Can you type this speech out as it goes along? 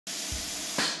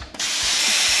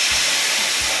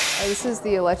This is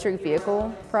the electric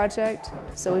vehicle project.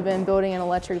 So we've been building an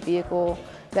electric vehicle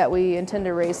that we intend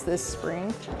to race this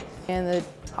spring. And the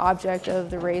object of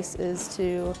the race is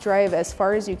to drive as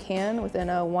far as you can within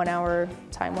a 1-hour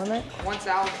time limit. Once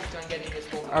Alex is done getting this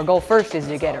goal, our goal first is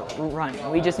to get it running.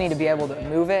 We just need to be able to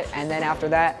move it, and then after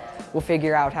that, we'll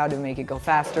figure out how to make it go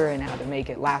faster and how to make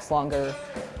it last longer,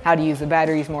 how to use the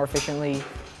batteries more efficiently.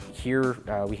 Here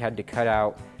we had to cut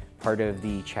out part of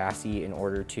the chassis in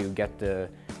order to get the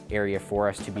area for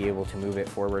us to be able to move it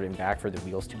forward and back for the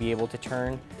wheels to be able to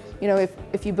turn. You know,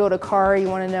 if you build a car, you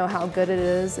want to know how good it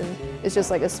is, and it's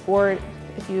just like a sport.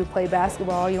 If you play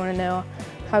basketball, you want to know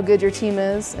how good your team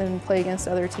is and play against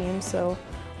other teams, so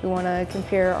we want to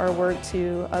compare our work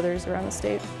to others around the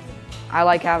state. I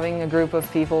like having a group of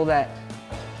people that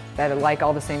like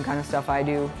all the same kind of stuff I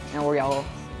do, and we're all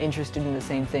interested in the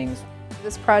same things.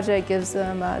 This project gives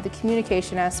them the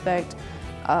communication aspect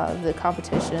of the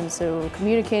competition, so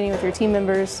communicating with your team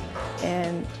members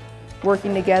and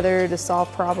working together to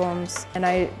solve problems. And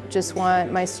I just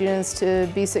want my students to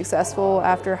be successful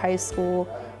after high school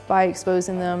by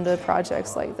exposing them to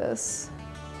projects like this.